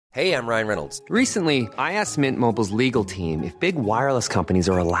Hey, I'm Ryan Reynolds. Recently, I asked Mint Mobile's legal team if big wireless companies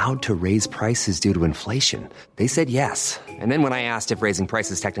are allowed to raise prices due to inflation. They said yes. And then when I asked if raising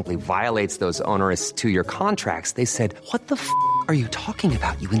prices technically violates those onerous two-year contracts, they said, "What the f*** are you talking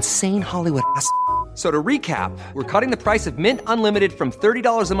about, you insane Hollywood ass?" So to recap, we're cutting the price of Mint Unlimited from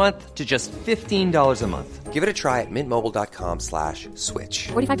 $30 a month to just $15 a month. Give it a try at mintmobile.com/switch.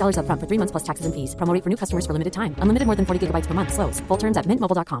 $45 up front for 3 months plus taxes and fees. Promo rate for new customers for limited time. Unlimited more than 40 gigabytes per month. Slows full terms at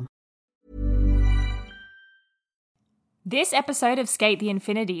mintmobile.com. This episode of Skate the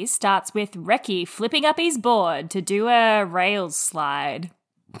Infinity starts with Reki flipping up his board to do a rails slide.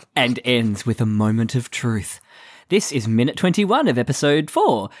 And ends with a moment of truth. This is minute 21 of episode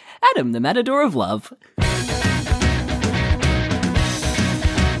 4, Adam the Matador of Love.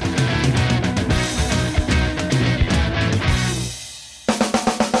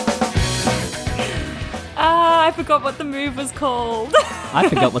 I forgot what the move was called. I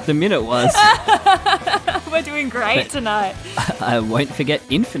forgot what the minute was. We're doing great tonight. I won't forget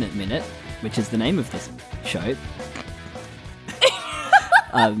Infinite Minute, which is the name of this show.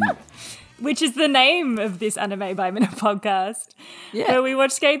 Which is the name of this Anime by Minute podcast. Yeah. Where we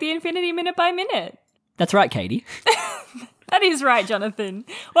watch Skate the Infinity minute by minute. That's right, Katie. That is right, Jonathan.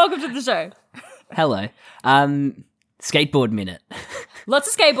 Welcome to the show. Hello. Skateboard Minute. Lots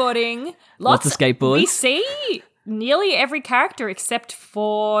of skateboarding. Lots of skateboards. We see nearly every character except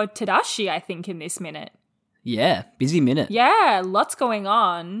for Tadashi, I think, in this minute. Yeah, busy minute. Yeah, lots going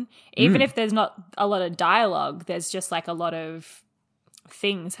on. Even if there's not a lot of dialogue, there's just like a lot of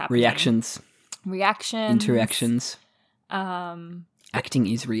things happening. Reactions. Interactions. Acting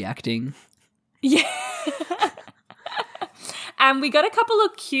is reacting. Yeah. And we got a couple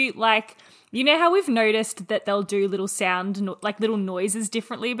of cute, like, you know how we've noticed that they'll do little little noises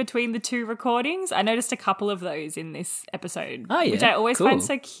differently between the two recordings? I noticed a couple of those in this episode, which I always find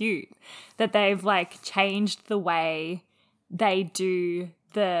so cute, that they've like changed the way they do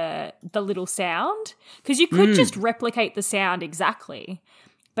the little sound. Because you could just replicate the sound exactly,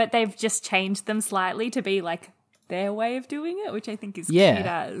 but they've just changed them slightly to be like their way of doing it, which I think is cute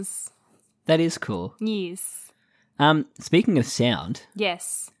as. That is cool. Yes. Speaking of sound.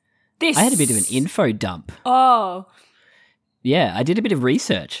 Yes. I had a bit of an info dump. Oh. Yeah, I did a bit of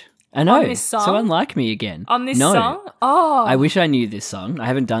research. I know. On this song? So unlike me again. On this song? Oh. I wish I knew this song. I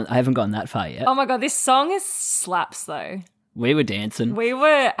haven't gone that far yet. Oh my God, this song is slaps though. We were dancing. We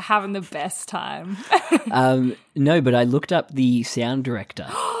were having the best time. No, but I looked up the sound director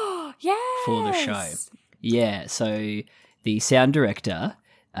Yes. for the show. Yeah, so the sound director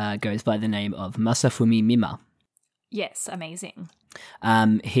goes by the name of Masafumi Mima. Yes, amazing.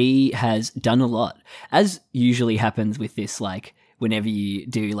 He has done a lot. As usually happens with this, like, whenever you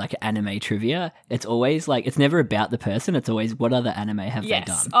do, like, anime trivia, it's always, like, it's never about the person, it's always what other anime have they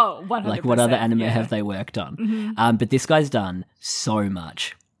done. Oh, 100%. Like, what other anime have they worked on? Mm-hmm. But this guy's done so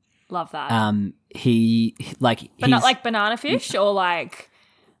much. Love that. But not like Banana Fish or, like,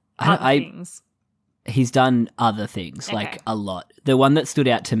 other things? He's done other things, like, a lot. The one that stood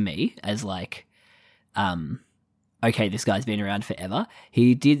out to me as, like, okay, this guy's been around forever.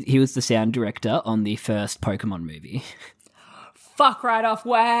 He was the sound director on the first Pokemon movie. Fuck right off.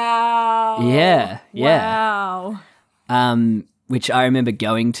 Wow. Yeah. Wow. Which I remember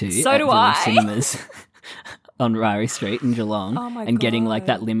going to So at do Village I. Cinemas on Ryrie Street in Geelong. Oh my and getting God. like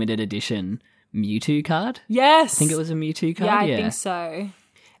that limited edition Mewtwo card. Yes. I think it was a Mewtwo card. Yeah, I think so.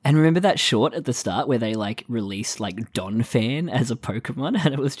 And remember that short at the start where they like released like Donphan as a Pokemon,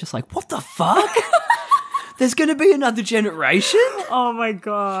 and it was just like, what the fuck? There's going to be another generation? Oh my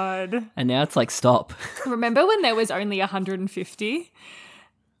God. And now it's like, stop. Remember when there was only 150?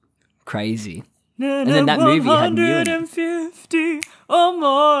 Crazy. And then that movie had Mew in it. 150 or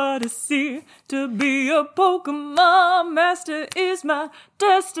more to see. To be a Pokemon master is my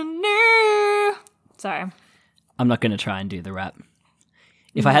destiny. Sorry. I'm not going to try and do the rap.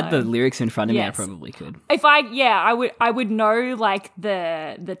 If I had the lyrics in front of me, I probably could. If I would know like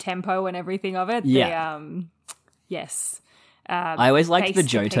the tempo and everything of it. Yeah. Yes. I always liked the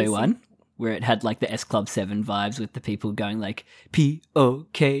Pace to Johto pacing. one, where it had like the S Club 7 vibes with the people going like Pokemon.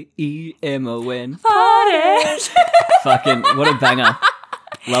 Party. Fucking what a banger!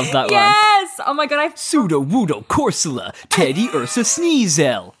 Love that one. Yes. Oh my God. Pseudo Wudo Corsola Teddy Ursa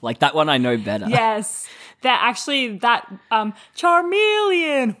Sneasel. Like that one, I know better. Yes. That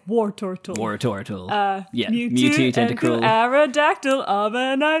Charmeleon Wartortle. Yeah, Mewtwo Tentacruel. Aerodactyl,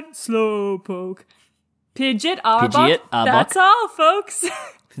 Arbanite, Slowpoke. Pidgeot, Arbok. That's all, folks.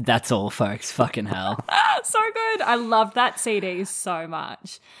 That's all, folks. Fucking hell. So good. I love that CD so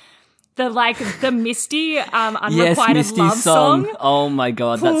much. the Misty Yes, unrequited Misty's love song. Oh my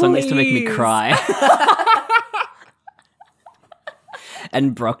God, that song used to make me Please. cry.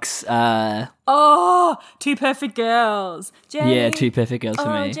 And Brock's, Oh, Two Perfect Girls. Jenny. yeah, Two Perfect Girls for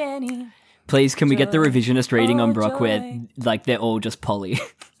Oh, me. Jenny. Please, can we get the Joy. revisionist reading Oh, on Brock where, joy. like, they're all just Polly?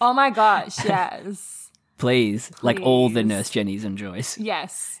 Oh my gosh, yes. Please. Like, all the Please. Nurse Jennies and Joyce.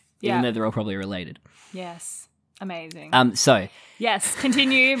 Yes. Even Yeah. though they're all probably related. Yes. Amazing. So, yes,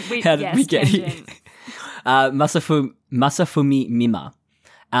 continue. how did we get here? tangent. Masafumi Mima.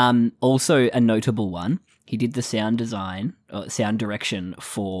 Also a notable one. He did the sound design, or sound direction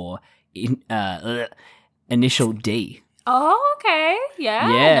for Initial D. Oh, okay.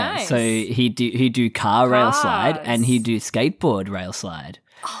 Yeah. Yeah, Nice. so he do car rail slide Cars. and he do skateboard rail slide.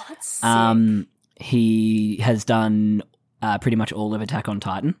 Oh, that's sick. He has done pretty much all of Attack on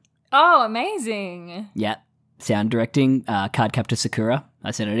Titan. Oh, amazing. Yeah. Sound directing, Cardcaptor Sakura.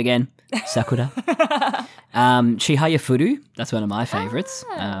 I said it again. Sakura. Chihaya Furu. That's one of my favorites.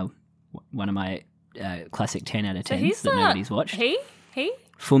 One of my classic 10 out of 10s that nobody's watched. He?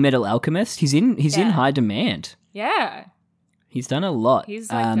 Full Metal Alchemist. He's in high demand. Yeah. He's done a lot. He's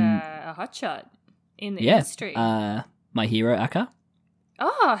like a hotshot in the yeah. industry. My Hero Aka.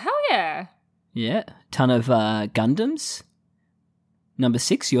 Oh, hell yeah. Yeah. Ton of Gundams. Number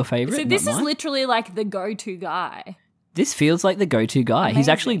 6, your favorite. So this not is mine. literally like the go-to guy. This feels like the go-to guy. He's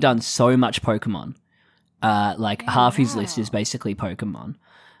Amazing. actually done so much Pokemon. Half his list is basically Pokemon.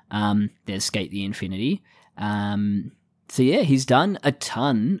 There's Skate the Infinity. So yeah, he's done a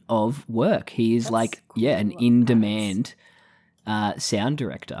ton of work. He is an in-demand sound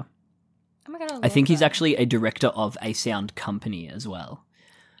director. Oh my God, I think he's actually a director of a sound company as well.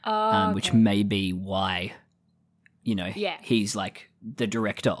 Which may be why, he's like the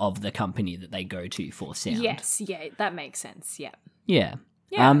director of the company that they go to for sound. Yes, yeah, that makes sense. Yeah. Yeah.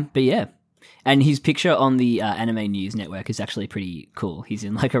 Yeah. But yeah. And his picture on the Anime News Network is actually pretty cool. He's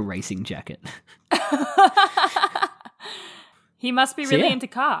in like a racing jacket. He must be really into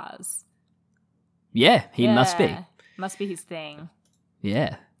cars. Yeah, he must be. Must be his thing.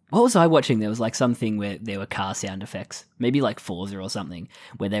 Yeah. What was I watching? There was like something where there were car sound effects, maybe like Forza or something,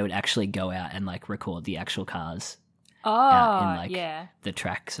 where they would actually go out and like record the actual cars out in like the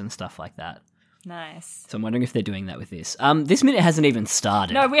tracks and stuff like that. Nice. So I'm wondering if they're doing that with this. This minute hasn't even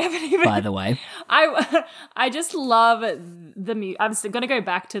started. No, we haven't even. By the way, I just love the music. I'm going to go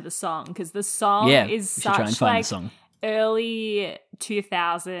back to the song because the song is we should such try and find like the song. early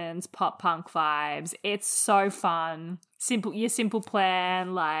 2000s pop punk vibes. It's so fun. Simple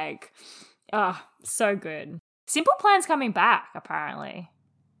Plan, like, so good. Simple Plan's coming back apparently.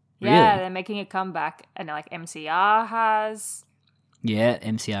 Yeah, Really? they're making a comeback, and like MCR has. Yeah,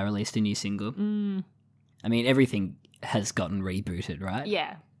 MCR released a new single. I mean, everything has gotten rebooted, right?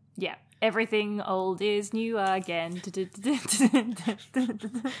 Yeah. Everything old is new again.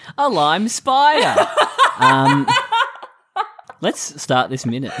 A lime spider. Let's start this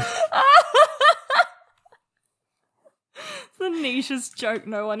minute. The nichest joke.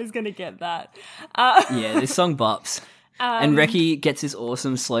 No one is going to get that. Yeah, this song bops. And Reki gets his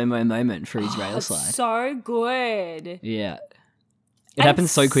awesome slow-mo moment for his rail slide. So good. Yeah. It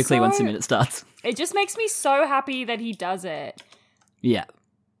happens so quickly once the so- minute starts. It just makes me so happy that he does it. Yeah.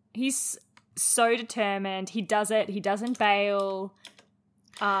 He's so determined. He does it. He doesn't bail.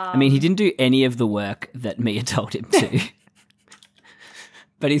 I mean, he didn't do any of the work that Mia told him to.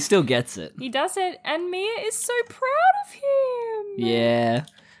 But he still gets it. He does it, and Mia is so proud of him. Yeah.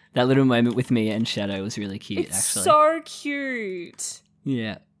 That little moment with Mia and Shadow was really cute, It's actually. so cute.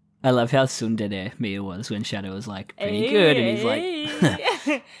 Yeah. I love how tsundere Mia was when Shadow was like, pretty good. And he's like,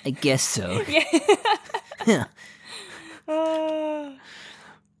 like, I guess so.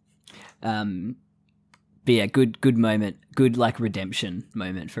 But yeah, good moment. Good, like, redemption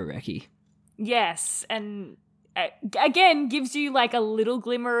moment for Reki. yes, and again, gives you like a little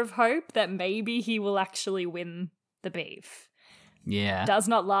glimmer of hope that maybe he will actually win the beef. Yeah. Does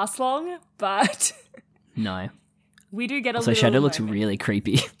not last long, but No. we do get a Also, little Shadow looks moment. really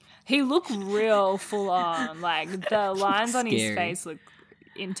creepy. He looked real full on. Like the lines on his Scary. face look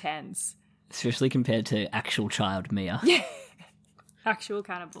intense. Especially compared to actual child Mia. Actual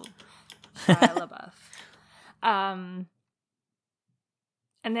cannibal. Shia LaBeouf.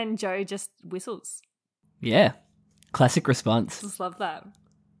 And then Joe just whistles. Yeah. Classic response. Just love that.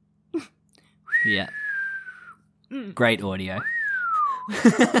 Yeah. Great audio.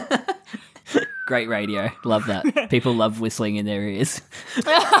 Great radio. Love that. People love whistling in their ears.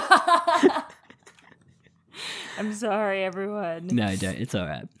 I'm sorry, everyone. No, don't. It's all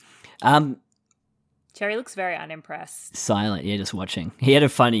right. Cherry looks very unimpressed. Silent, yeah, just watching. He had a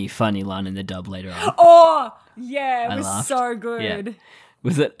funny line in the dub later on. Oh, yeah, it was laughed. so good. Yeah.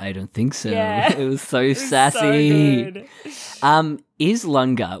 Was it? I don't think so. Yeah. It was so sassy. So good. Is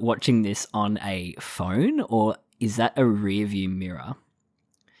Lunga watching this on a phone or is that a rear view mirror?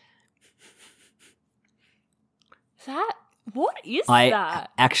 What is I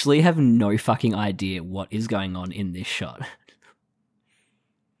that? actually have no fucking idea what is going on in this shot.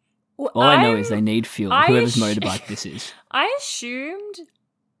 Well, All I know is they need fuel, whoever's motorbike this is. I assumed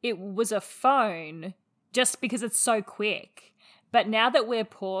it was a phone just because it's so quick. But now that we're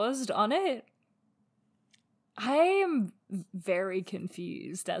paused on it, I am very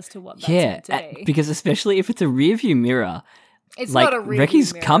confused as to what that's meant to be. Because especially if it's a rear view mirror, It's like, not a rear view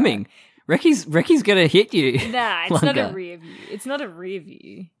Reki's mirror. coming. Reki's gonna hit you. Nah, it's not a Lunga. rear view. It's not a rear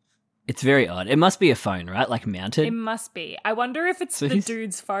view. It's very odd. It must be a phone, right? Like mounted. It must be. I wonder if it's So the he's-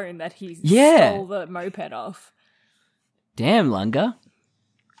 dude's phone that he Yeah. stole the moped off. Damn, Lunga.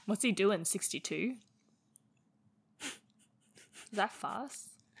 What's he doing, 62? Is that fast?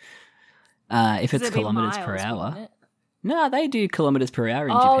 If it's It'd be kilometers per miles, hour. wouldn't it? No, they do kilometers per hour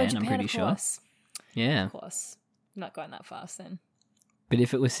in Oh, Japan, I'm pretty of sure. course. Yeah. Of course. Not going that fast then. But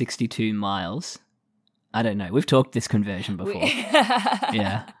if it was 62 miles, I don't know. We've talked this conversion before.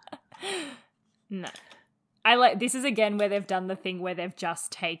 Yeah. No. I like this is again where they've done the thing where they've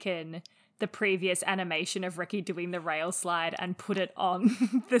just taken the previous animation of Reki doing the rail slide and put it on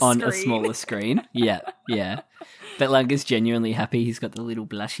the On screen. a smaller screen. Yeah, yeah. But Lunga's genuinely happy. He's got the little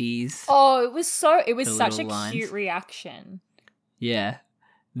blushies. Oh, it was such a little lines. cute reaction. Yeah.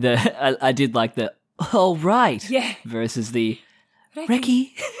 I did like the, oh, right. Yeah. Versus the,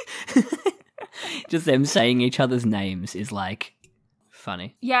 Reki. Reki. Just them saying each other's names is like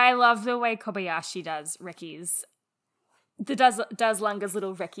funny. Yeah, I love the way Kobayashi does Reki's. Does Lunga's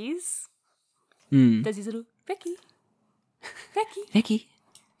little Reki's. Does his little Reki. Reki.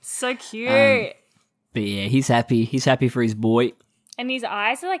 So cute. But yeah, he's happy. He's happy for his boy. And his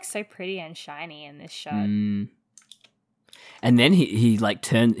eyes are like so pretty and shiny in this shot. And then he like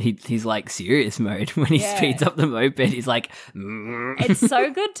he's like serious mode when he Yeah. speeds up the moped. He's like, It's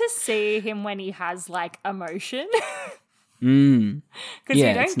so good to see him when he has like emotion. Because Yeah,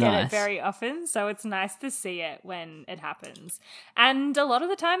 you don't it's get nice. it very often, so it's nice to see it when it happens. And a lot of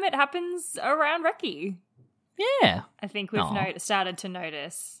the time it happens around Reki. yeah, I think we've Aw. started to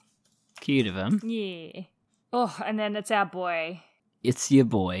notice. cute of him. Yeah. Oh, and then it's our boy. It's your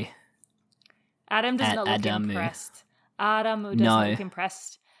boy. Adam does not look Adamu. impressed. Adamu doesn't No. look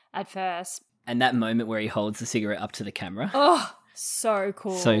impressed at first. And that moment where he holds the cigarette up to the camera. Oh, so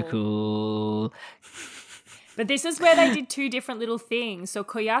cool. So cool. But this is where they did two different little things. So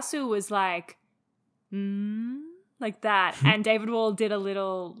Koyasu was like, like that. And David Wall did a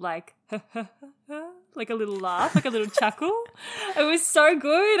little like, like a little laugh, like a little chuckle. It was so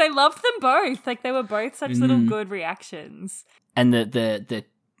good. I loved them both. Like they were both such little good reactions. And the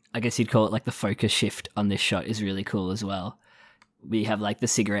I guess you'd call it like the focus shift on this shot is really cool as well. We have like the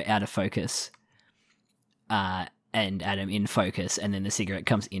cigarette out of focus, and Adam in focus, and then the cigarette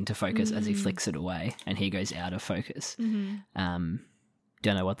comes into focus as he flicks it away, and he goes out of focus. Don't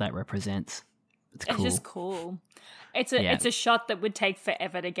know what that represents. It's cool. It's just cool. It's Yeah. a shot that would take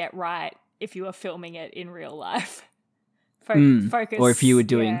forever to get right if you were filming it in real life. Focus, Or if you were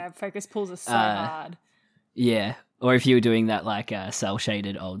doing, focus pulls are so hard. Yeah, or if you were doing that like cell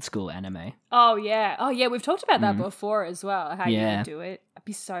shaded old school anime. Oh yeah, we've talked about that before as well. How you Yeah. would do it. It'd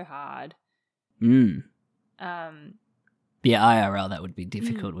be so hard. Yeah, IRL that would be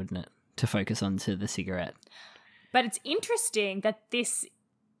difficult, wouldn't it? To focus onto the cigarette. But it's interesting that this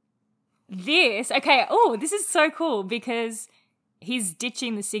okay, this is so cool because he's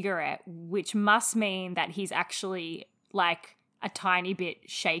ditching the cigarette, which must mean that he's actually like a tiny bit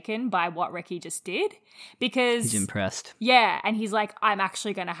shaken by what Reki just did. Because He's impressed. yeah, and he's like, I'm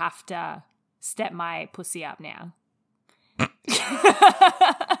actually gonna have to step my pussy up now.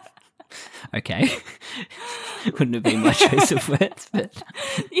 Okay. Wouldn't have been my choice of words, but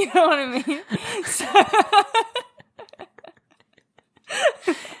You know what I mean? So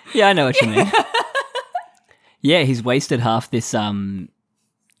yeah, I know what you mean. Yeah, he's wasted half this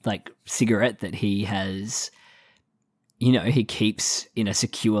like cigarette that he has, he keeps in a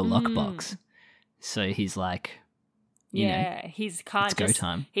secure lockbox. So he's like, you know, he's it's go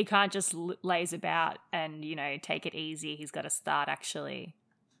time. He can't just laze about and take it easy. He's got to start actually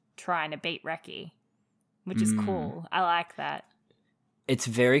trying to beat Reki, which is cool. I like that. It's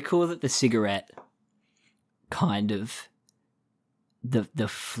very cool that the cigarette kind of the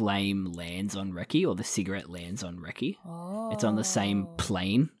flame lands on Reki, or the cigarette lands on Reki. Oh. It's on the same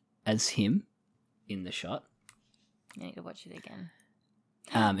plane as him in the shot. I need to watch it again.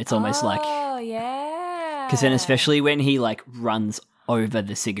 It's almost like... Oh, yeah. Because then especially when he, like, runs over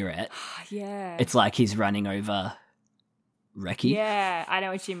the cigarette, yeah, it's like he's running over Reki. Yeah, I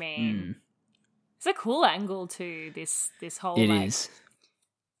know what you mean. It's a cool angle to this whole It like, is.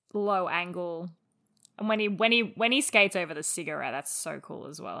 low angle. And when he skates over the cigarette, that's so cool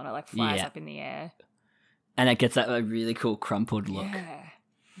as well. And it like flies up in the air. And it gets that really cool crumpled look. Yeah.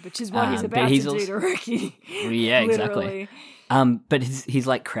 Which is what he's about he's to do to Reki. Yeah, exactly. But he's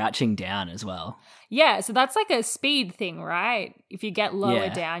like crouching down as well. Yeah, so that's like a speed thing, right? If you get lower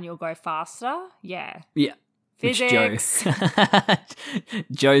down, you'll go faster. Yeah. Yeah. Physics.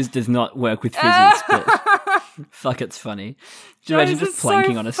 Joe's does not work with physics, but fuck, it's funny. Do you imagine just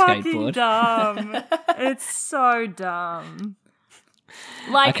planking on a skateboard? Dumb. It's so dumb.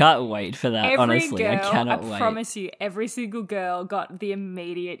 Like, I can't wait for that, honestly. Girl, I cannot wait. I promise you, every single girl got the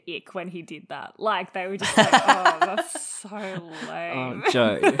immediate ick when he did that. Like, they were just like, oh, that's so lame. Oh,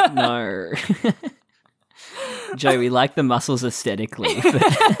 Joe, no. Joe, we like the muscles aesthetically,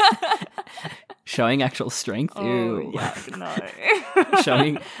 but showing actual strength, ew. Yeah, no.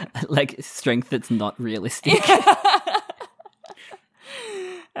 Showing, like, strength that's not realistic.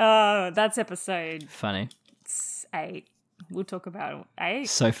 Oh, that's episode... Funny. 8. We'll talk about 8.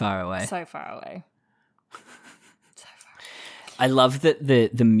 So far away. So far away. I love that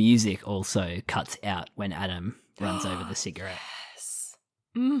the music also cuts out when Adam runs over the cigarette. Yes.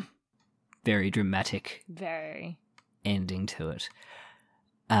 Very dramatic. Very. Ending to it.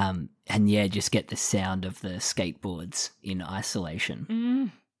 And yeah, just get the sound of the skateboards in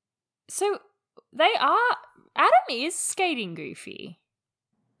isolation. So they are... Adam is skating goofy.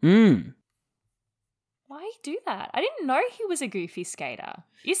 Why do you do that? I didn't know he was a goofy skater.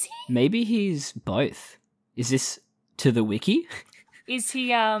 Is he? Maybe he's both. Is this to the wiki? Is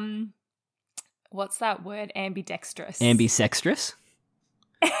he, what's that word? Ambidextrous. Ambisextrous?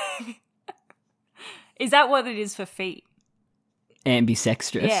 Is that what it is for feet?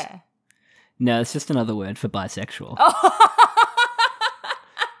 Ambisextrous? Yeah. No, it's just another word for bisexual.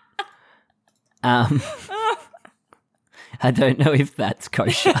 I don't know if that's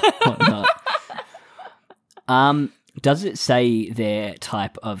kosher or not. Does it say their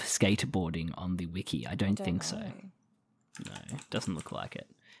type of skateboarding on the wiki? I don't think so. No, doesn't look like it.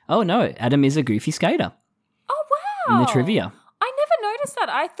 Oh no, Adam is a goofy skater. Oh wow! In the trivia. I never noticed that.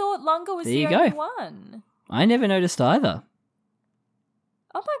 I thought Lunga was the only one. I never noticed either.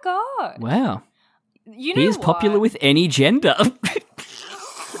 Oh my god! Wow. You know he is popular with any gender.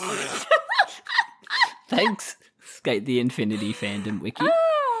 Thanks, Skate the Infinity fandom wiki.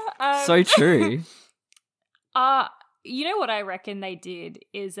 So true. You know what I reckon they did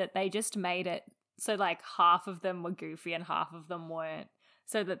is that they just made it so like half of them were goofy and half of them weren't,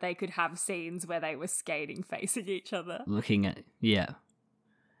 so that they could have scenes where they were skating facing each other. Looking at, yeah.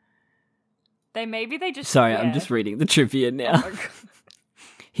 They just... Sorry, I'm just reading the trivia now. Oh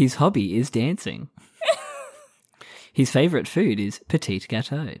His hobby is dancing. His favourite food is petite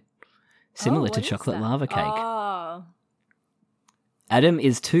gâteau, similar to chocolate lava cake. Oh. Adam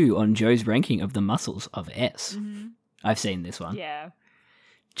is 2 on Joe's ranking of the muscles of S. Mm-hmm. I've seen this one. Yeah.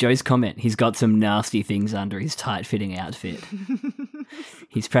 Joe's comment, he's got some nasty things under his tight-fitting outfit.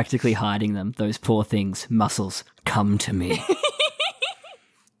 He's practically hiding them. Those poor things. Muscles, come to me.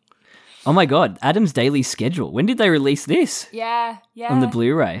 Oh my god, Adam's daily schedule. When did they release this? Yeah. On the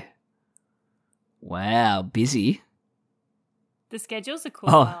Blu-ray. Wow, busy. The schedules are cool.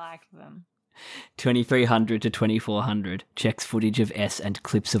 I like them. 2300 to 2400. Checks footage of S and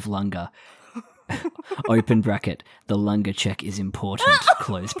clips of Lunga. Open bracket. The Lunga check is important.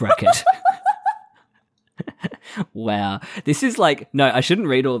 Close bracket. Wow. This is like... No, I shouldn't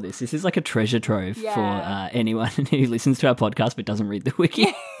read all this. This is like a treasure trove for anyone who listens to our podcast but doesn't read the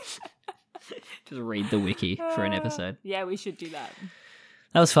wiki. Just read the wiki for an episode. Yeah, we should do that.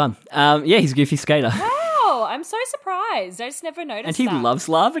 That was fun. Yeah, he's a goofy skater. Wow, I'm so surprised. I just never noticed that. And he loves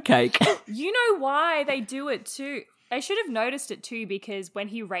lava cake. You know why they do it too? I should have noticed it too, because when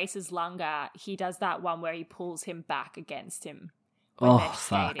he races Lunga, he does that one where he pulls him back against him when they're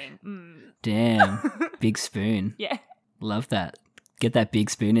skating. Damn. Big spoon. Yeah. Love that. Get that big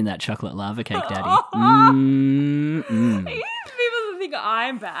spoon in that chocolate lava cake, Daddy. People think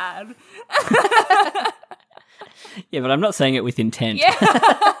I'm bad. Yeah, but I'm not saying it with intent. Yeah.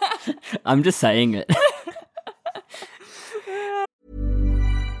 I'm just saying it.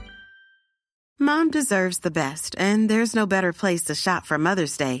 Mom deserves the best, and there's no better place to shop for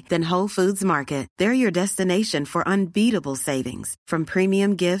Mother's Day than Whole Foods Market. They're your destination for unbeatable savings, from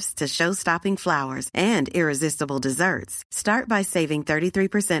premium gifts to show-stopping flowers and irresistible desserts. Start by saving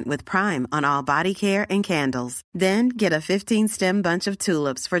 33% with Prime on all body care and candles. Then get a 15-stem bunch of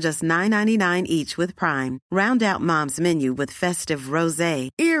tulips for just $9.99 each with Prime. Round out Mom's menu with festive rosé,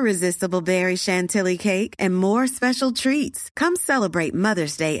 irresistible berry chantilly cake, and more special treats. Come celebrate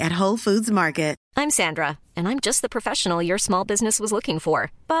Mother's Day at Whole Foods Market. I'm Sandra, and I'm just the professional your small business was looking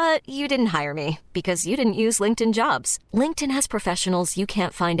for. But you didn't hire me because you didn't use LinkedIn Jobs. LinkedIn has professionals you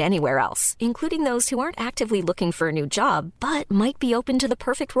can't find anywhere else, including those who aren't actively looking for a new job, but might be open to the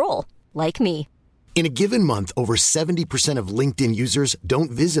perfect role, like me. In a given month, over 70% of LinkedIn users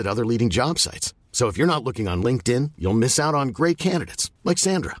don't visit other leading job sites. So if you're not looking on LinkedIn, you'll miss out on great candidates like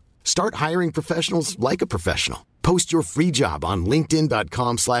Sandra. Start hiring professionals like a professional. Post your free job on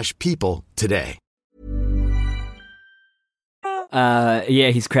linkedin.com/people today.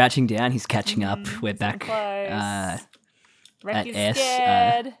 He's crouching down. He's catching up. We're back at S.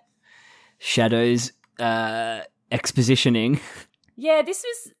 Scared. Shadows expositioning. Yeah,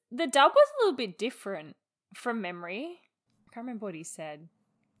 the dub was a little bit different from memory. I can't remember what he said.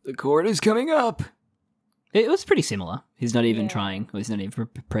 The court is coming up. It was pretty similar. He's not even trying. Or he's not even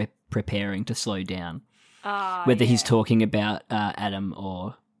preparing to slow down. Whether he's talking about Adam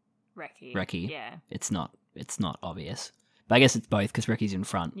or Reki. Yeah. It's not obvious. But I guess it's both because Reki's in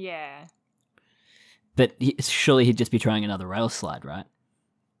front. Yeah. But surely he'd just be trying another rail slide, right?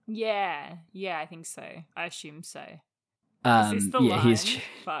 Yeah. Yeah, I think so. I assume so. Is this the line? Here's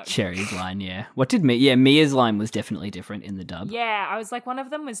Cherry's line, yeah. What did Mia's line was definitely different in the dub. Yeah, I was like, one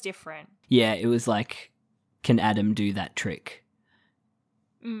of them was different. Yeah, it was like, can Adam do that trick?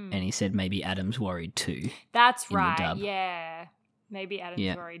 And he said maybe Adam's worried too. That's right, yeah. Maybe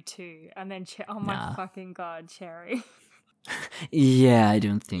Adam's worried too. And then, oh my fucking God, Cherry. Yeah, I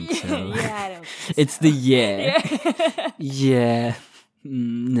don't think so. I don't think it's so. The yeah.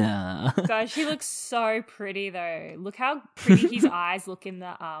 Nah. Gosh, she looks so pretty though. Look how pretty his eyes look in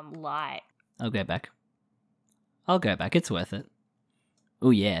the light. I'll go back. It's worth it.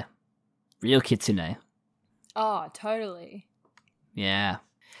 Oh yeah. Real kitsune. Oh, totally. Yeah.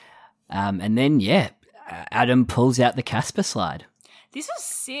 And then, Adam pulls out the Casper slide. This was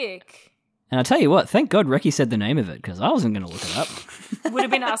sick. And I'll tell you what, thank God Reki said the name of it, because I wasn't going to look it up. Would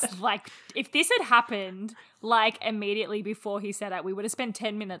have been us, like, if this had happened, like, immediately before he said it, we would have spent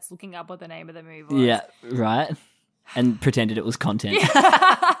 10 minutes looking up what the name of the movie was. Yeah, right. And pretended it was content.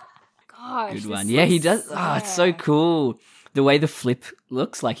 Gosh. Good one. Yeah, he does. Oh, it's so cool. The way the flip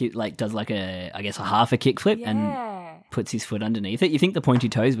looks, like he does like a half a kick flip and puts his foot underneath it. You think the pointy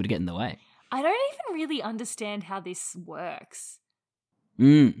toes would get in the way. I don't even really understand how this works.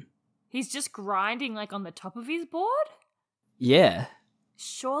 He's just grinding like on the top of his board? Yeah.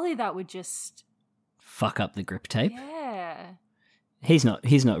 Surely that would just fuck up the grip tape. Yeah. He's not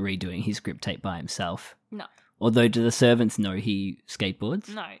redoing his grip tape by himself. No. Although do the servants know he skateboards?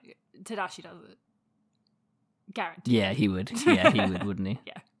 No. Tadashi does it. Guaranteed. Yeah, he would. Yeah, he would, wouldn't he?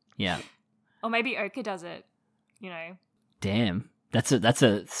 Yeah. Yeah. Or maybe Oka does it, you know. Damn. That's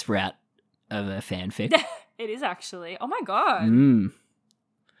a sprout of a fanfic. It is actually. Oh my God.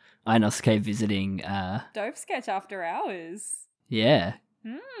 Inosuke visiting Dope sketch after hours. Yeah.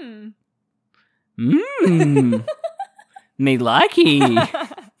 Me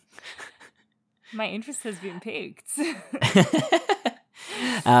likey. My interest has been piqued.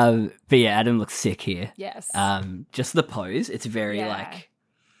 But yeah, Adam looks sick here. Yes. Just the pose, it's very like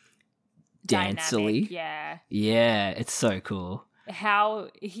dancery. Yeah. Yeah, it's so cool. How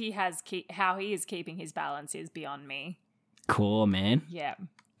he is keeping his balance is beyond me. Core, man. Yeah.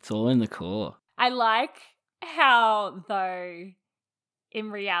 It's all in the core. I like how, though,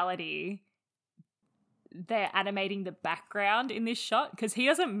 in reality, they're animating the background in this shot because he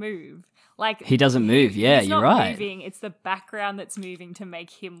doesn't move. Like he doesn't move. Yeah, he's you're not right. Moving. It's the background that's moving to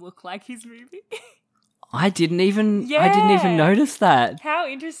make him look like he's moving. I didn't even notice that. How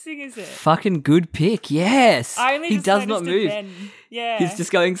interesting is it? Fucking good pick. Yes. He does not move. Then. Yeah. He's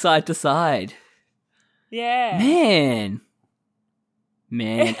just going side to side. Yeah.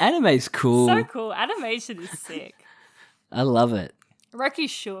 Man, anime's cool. So cool. Animation is sick. I love it. Reki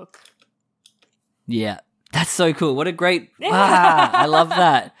shook. Yeah. That's so cool. What a great... I love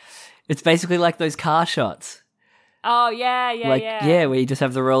that. It's basically like those car shots. Oh, yeah. Yeah, where you just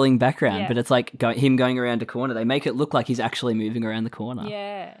have the rolling background, but it's like him going around a corner. They make it look like he's actually moving around the corner.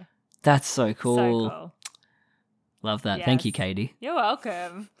 Yeah. That's so cool. So cool. Love that. Yes. Thank you, Katie. You're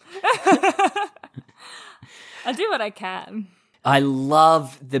welcome. I'll do what I can. I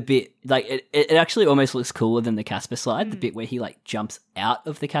love the bit, like, it actually almost looks cooler than the Casper slide, the bit where he, like, jumps out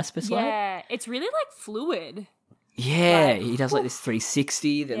of the Casper slide. Yeah, it's really, like, fluid. Yeah, he does, like, this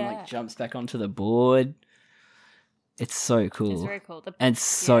 360, then, like, jumps back onto the board. It's so cool. It's very cool. And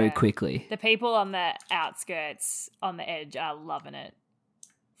so quickly. The people on the outskirts, on the edge, are loving it.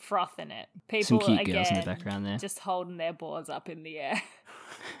 Frothing it. People, some cute again, girls in the background there. Just holding their boards up in the air.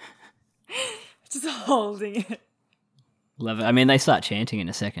 Just holding it. Love it. I mean, they start chanting in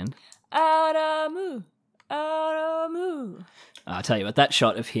a second. Adamu, Adamu. I'll tell you what, that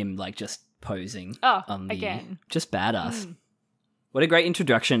shot of him, like, just posing on the... again. Just badass. What a great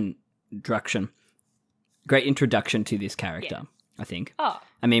introduction to this character, I think. Oh.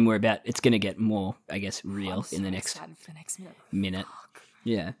 I mean, it's going to get more, I guess, real in the next minute.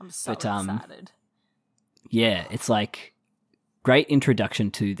 Yeah. I'm so excited. Yeah, it's like great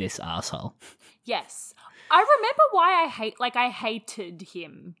introduction to this arsehole. Yes. I remember why I hated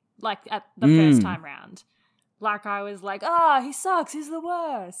him, like, at the first time round. Like, I was like, he sucks, he's the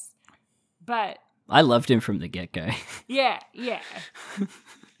worst. But... I loved him from the get-go. Yeah.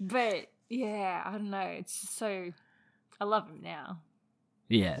 But, yeah, I don't know. It's just so... I love him now.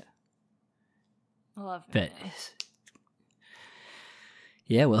 Yeah. I love him But... now.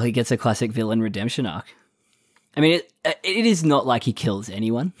 Yeah, well, he gets a classic villain redemption arc. I mean, it is not like he kills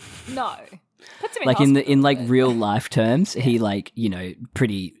anyone. No. Puts him in like hospital, in like real life terms, he like, you know,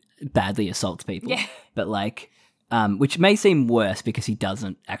 pretty badly assaults people. Yeah. But like, which may seem worse because he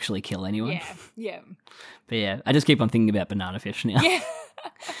doesn't actually kill anyone. Yeah. But yeah, I just keep on thinking about Banana Fish now. Yeah.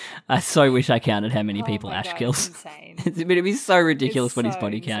 I so wish I counted how many people my Ash God, kills. It's insane. It'd be so ridiculous It's what his so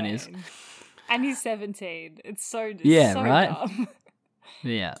body count is. insane. And he's 17. It's so Yeah, so right? dumb.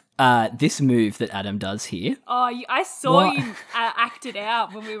 Yeah. This move that Adam does here. Oh, I saw you act it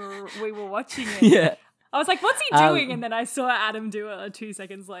out when we were watching it. Yeah. I was like, what's he doing? And then I saw Adam do it 2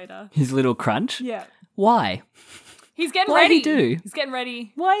 seconds later. His little crunch. Yeah. Why? He's getting Why'd ready. he do? He's getting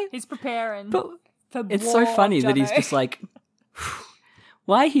ready. Why? He's preparing. But for it's war, so funny that he's Jono. just like,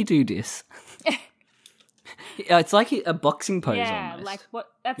 why he do this? It's like a boxing pose almost. Like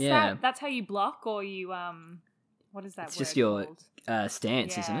what? That's how you block, or you what is that? It's word just your called?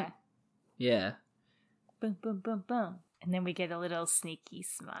 stance, isn't it? Yeah. Boom, boom, boom, boom, and then we get a little sneaky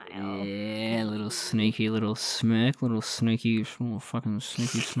smile. Yeah, little sneaky, little smirk, little sneaky, fucking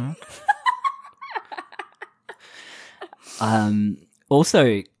sneaky smirk.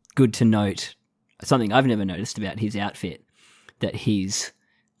 Also, good to note something I've never noticed about his outfit, that his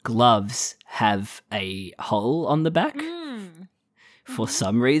gloves have a hole on the back for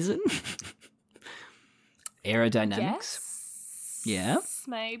some reason. Aerodynamics. Yes. Yeah.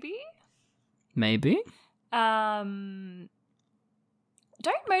 Maybe. Maybe. Don't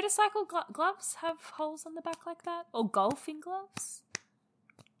motorcycle gloves have holes on the back like that? Or golfing gloves?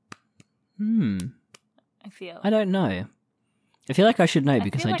 I feel. I don't know. I feel like I should know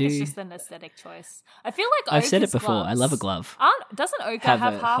because I do. It's just an aesthetic choice. I feel like I've said it Oka's before. gloves I love a glove. Doesn't Oka Have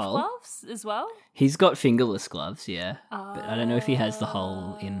have a half hole? gloves as well? He's got fingerless gloves, yeah. But I don't know if he has the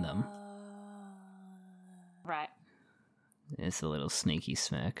hole in them. Right. It's a little sneaky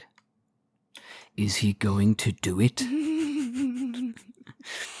smirk. Is he going to do it?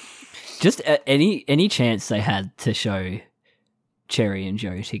 Just any chance they had to show Cherry and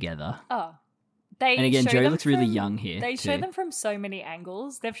Joe together. Oh. And again, Joe looks really young here. They too. show them from so many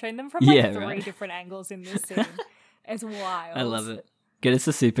angles. They've shown them from like three right. different angles in this scene. It's wild. I love it. Get us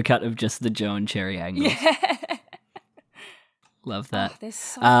a supercut of just the Joe and Cherry angles. Yeah. Love that. There's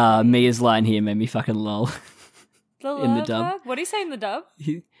so many. Mia's line here made me fucking lol. In the dub. Hug? What do you say in the dub?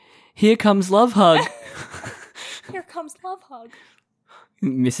 Here comes Love Hug. Here comes Love Hug.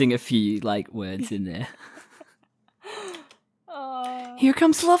 Missing a few like words in there. Oh, Here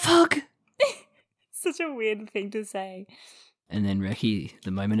comes Love Hug. such a weird thing to say. And then Reki,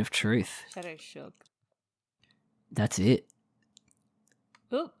 the moment of truth. Shadow shook. That's it.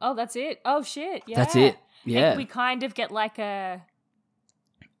 Oh, that's it. Oh shit! Yeah, That's it. Yeah. And we kind of get like a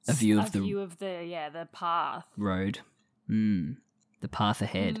view of the path. Road. The path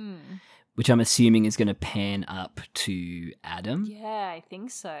ahead. Which I'm assuming is going to pan up to Adam. Yeah, I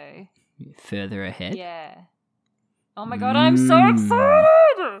think so. Further ahead. Yeah. Oh my god, I'm so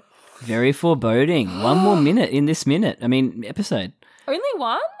excited! Very foreboding. One more minute in this episode. Only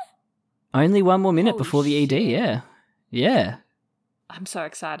one? Only one more minute Holy before the ED, shit. yeah. Yeah. I'm so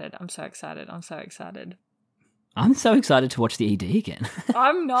excited. I'm so excited. I'm so excited. I'm so excited to watch the ED again.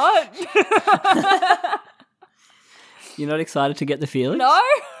 I'm not. You're not excited to get the feelings? No.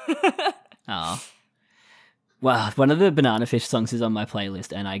 Oh. Wow, one of the Banana Fish songs is on my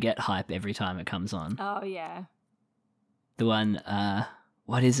playlist and I get hype every time it comes on. Oh, yeah. The one,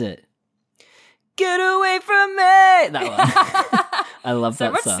 what is it? Get away from me! That one. I love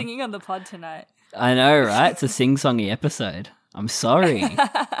that song. So much singing on the pod tonight. I know, right? It's a sing-songy episode. I'm sorry.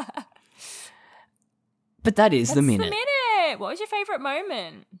 But that is the minute. That's the minute. What was your favourite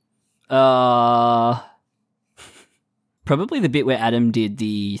moment? Probably the bit where Adam did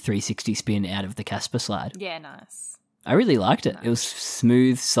the 360 spin out of the Casper slide. Yeah, nice. I really liked it. Nice. It was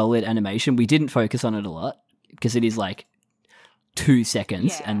smooth, solid animation. We didn't focus on it a lot because it is like 2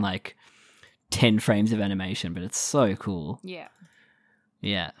 seconds and like 10 frames of animation, but it's so cool. Yeah.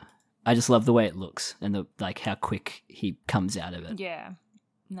 Yeah. I just love the way it looks and the like how quick he comes out of it. Yeah.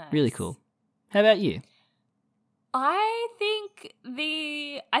 Nice. Really cool. How about you? I think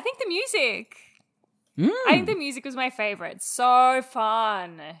the music. I think the music was my favourite. So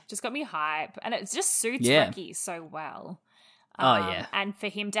fun. Just got me hype. And it just suits Ricky so well. And for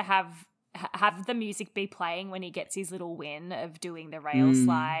him to have the music be playing when he gets his little win of doing the rail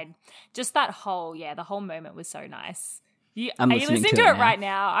slide. Just that whole, the whole moment was so nice. Are you listening to it right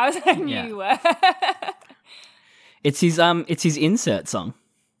now? I knew you were. It's his insert song.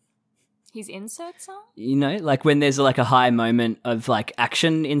 His insert song? You know, like when there's like a high moment of like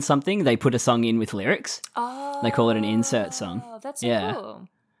action in something, they put a song in with lyrics. Oh. They call it an insert song. Oh, that's so cool.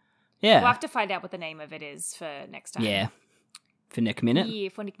 Yeah. We'll have to find out what the name of it is for next time. Yeah. For next minute? Yeah,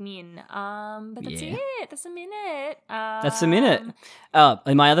 for next minute. But that's it. That's a minute. That's a minute.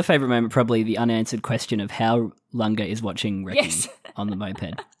 And my other favourite moment, probably the unanswered question of how Lunga is watching Ricky on the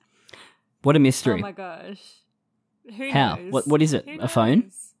moped. What a mystery. Oh my gosh. Who how? knows? What is it? A phone?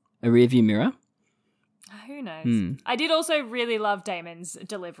 A rearview mirror? Who knows? I did also really love Damon's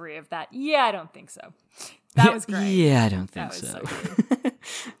delivery of that. Yeah, I don't think so. That was great. Yeah, I don't think so. So good.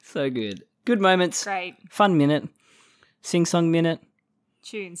 So good. Good moments. Great. Fun minute. Sing-song minute.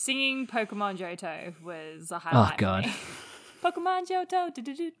 Tune. Singing Pokemon Johto was a highlight. Oh, God. Pokemon Johto.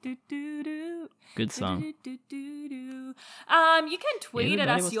 Do-do-do-do-do-do. Good song. You can tweet at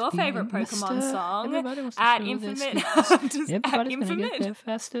us your favourite Pokemon song at Infinite. Everybody's going to get there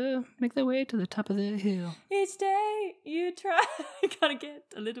faster, make their way to the top of the hill. Each day you try, gotta get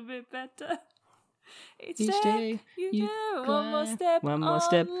a little bit better. Each day you do one more step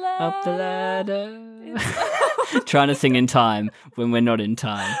up the ladder. Trying to sing in time when we're not in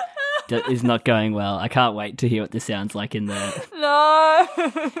time. That is not going well. I can't wait to hear what this sounds like in the... No.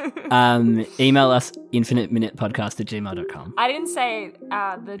 Email us infiniteminutepodcast@gmail.com. I didn't say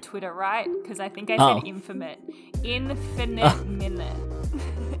the Twitter right because I think I said infinite. Infinite minute.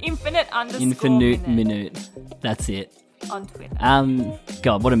 Infinite minute. That's it. On Twitter.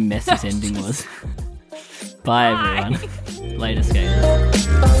 God, what a mess this ending was. Bye, everyone. Later, skaters.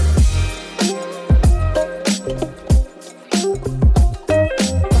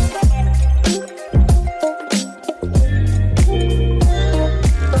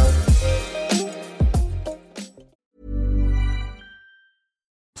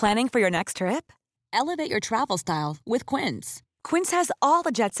 Planning for your next trip? Elevate your travel style with Quince. Quince has all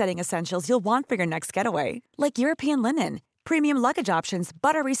the jet-setting essentials you'll want for your next getaway, like European linen, premium luggage options,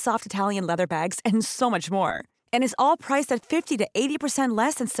 buttery soft Italian leather bags, and so much more. And is all priced at 50 to 80%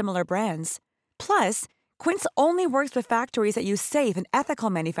 less than similar brands. Plus, Quince only works with factories that use safe and ethical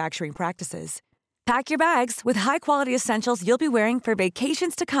manufacturing practices. Pack your bags with high-quality essentials you'll be wearing for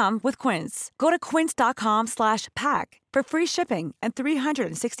vacations to come with Quince. Go to quince.com/pack for free shipping and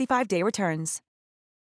 365-day returns.